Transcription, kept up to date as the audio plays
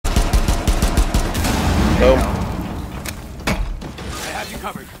Boom. I have you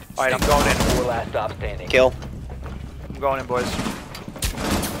covered. Alright, I'm going in. 4 last stop standing. Kill. I'm going in, boys.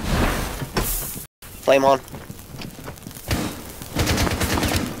 Flame on.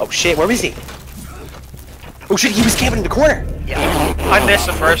 Oh shit, where was he? Oh shit, he was camping in the corner! Yeah. I missed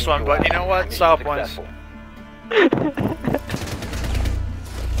the first one, but you know what? Solid points.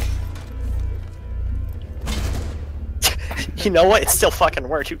 You know what? It still fucking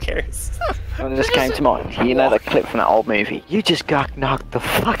worked, who cares? When this came to mind, you know that clip from that old movie? You just got knocked the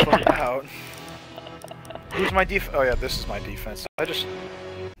fuck out. Who's my def? Oh yeah, this is my defense.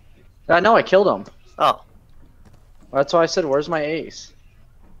 I know, I killed him. Oh. That's why I said, where's my ace?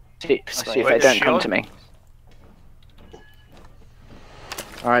 See if Wait, they don't shield? come to me.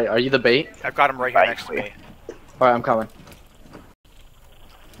 Alright, are you the bait? I've got him right here next to me. Alright, I'm coming.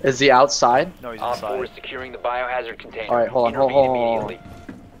 Is he outside? No, he's Op inside. 4 is securing the biohazard container. Alright, hold on, hold Intervene on. immediately.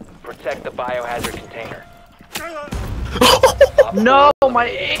 Protect the biohazard container. No, my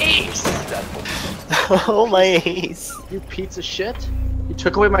ace! Oh my ace. You piece of shit. You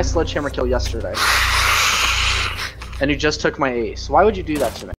took away my sledgehammer kill yesterday. And you just took my ace. Why would you do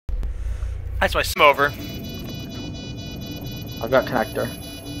that to me? That's my smoke over. I've got connector.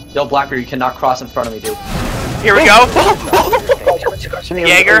 Yo, Blacker, you cannot cross in front of me, dude. Here we go.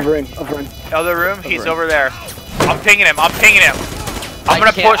 Jaeger. Over. Other room. He's over there. I'm pinging him. I'm pinging him. I'm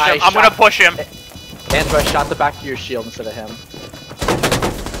gonna push him. I'm gonna push him. Andrew, I shot the back of your shield instead of him.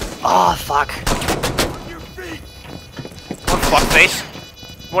 Oh fuck. What fuckface?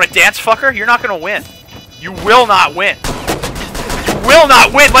 You wanna dance, fucker? You're not gonna win. You will not win. You will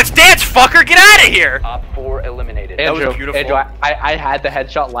not win. Let's dance, fucker. Get out of here. Op 4 eliminated. Andrew, was beautiful. Andrew, I had the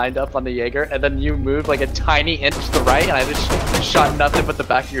headshot lined up on the Jaeger, and then you moved like a tiny inch to the right, and I just shot nothing but the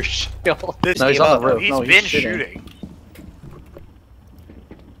back of your shield. This No, he's game on up. the roof. He's No, been shooting. shooting.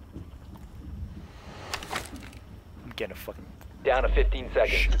 I'm getting a fucking. Down to 15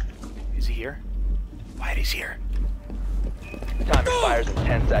 seconds. Is he here? Wyatt, he's here. Time expires in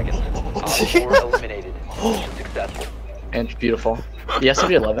 10 seconds. Op 4 eliminated. Mission successful. And beautiful. The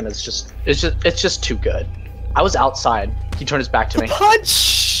SW11 is it's just too good. I was outside. He turned his back to me.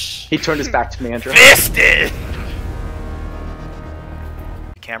 Punch! He turned his back to me, Andrew. Fisted!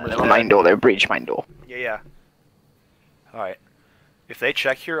 Camera's Little main door, they breach main door. Yeah, yeah. Alright. If they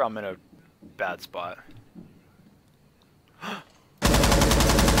check here, I'm in a bad spot.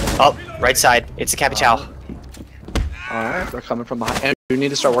 Oh, right side. It's a Capital. Alright, they're coming from behind. Andrew, you need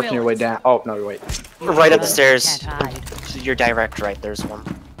to start working your way down. Oh, no, wait. Right up the stairs. Can't hide. You're direct right, there's one.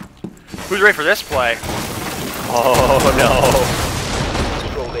 Who's ready for this play? Oh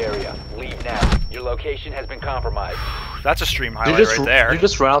Controlled area. Leave now. Your location has been compromised. That's a stream highlight right there. You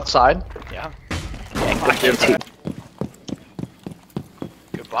just run outside? Yeah.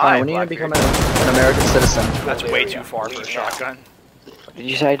 Goodbye, Alright, when are you gonna become an American citizen? That's way too far for a shotgun. What did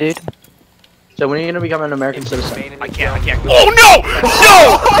you say, dude? So when are you gonna become an American citizen? I can't. Oh no!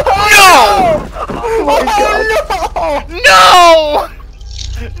 No! No! Oh my god! No!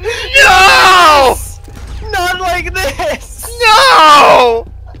 No! Not like this! No!